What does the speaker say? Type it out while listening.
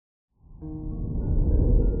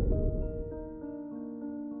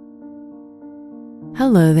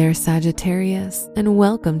Hello there, Sagittarius, and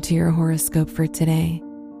welcome to your horoscope for today,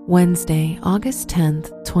 Wednesday, August 10th,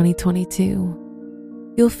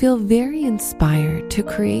 2022. You'll feel very inspired to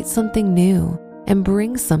create something new and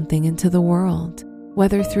bring something into the world,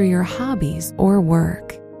 whether through your hobbies or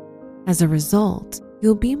work. As a result,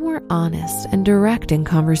 you'll be more honest and direct in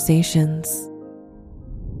conversations.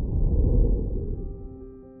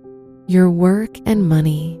 Your work and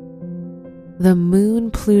money. The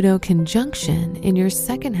Moon-Pluto conjunction in your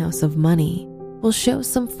second house of money will show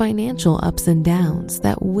some financial ups and downs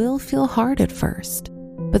that will feel hard at first,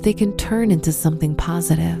 but they can turn into something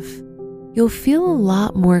positive. You'll feel a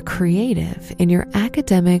lot more creative in your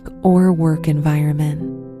academic or work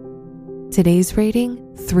environment. Today's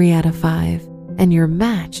rating, 3 out of 5, and your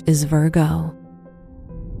match is Virgo.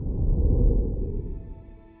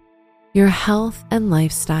 Your health and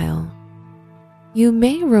lifestyle. You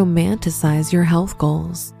may romanticize your health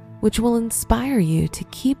goals, which will inspire you to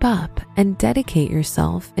keep up and dedicate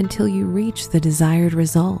yourself until you reach the desired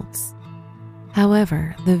results.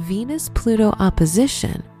 However, the Venus-Pluto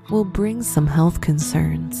opposition will bring some health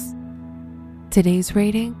concerns. Today's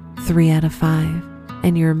rating, 3 out of 5,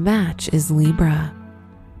 and your match is Libra.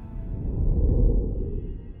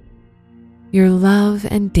 Your love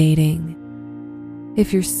and dating.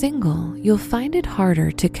 If you're single, you'll find it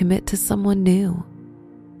harder to commit to someone new.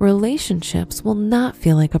 Relationships will not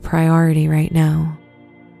feel like a priority right now.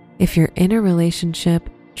 If you're in a relationship,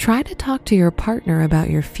 try to talk to your partner about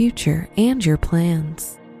your future and your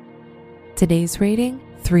plans. Today's rating,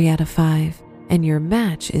 3 out of 5, and your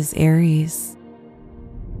match is Aries.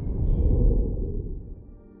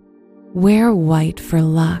 Wear white for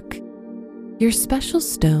luck. Your special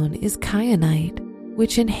stone is kyanite,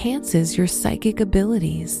 which enhances your psychic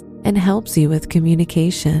abilities and helps you with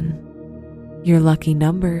communication. Your lucky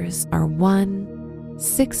numbers are 1,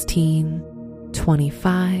 16,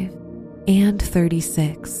 25, and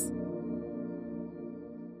 36.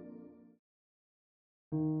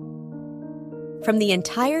 From the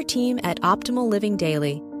entire team at Optimal Living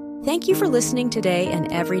Daily, thank you for listening today and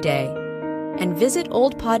every day. And visit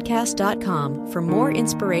oldpodcast.com for more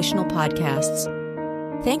inspirational podcasts.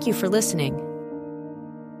 Thank you for listening.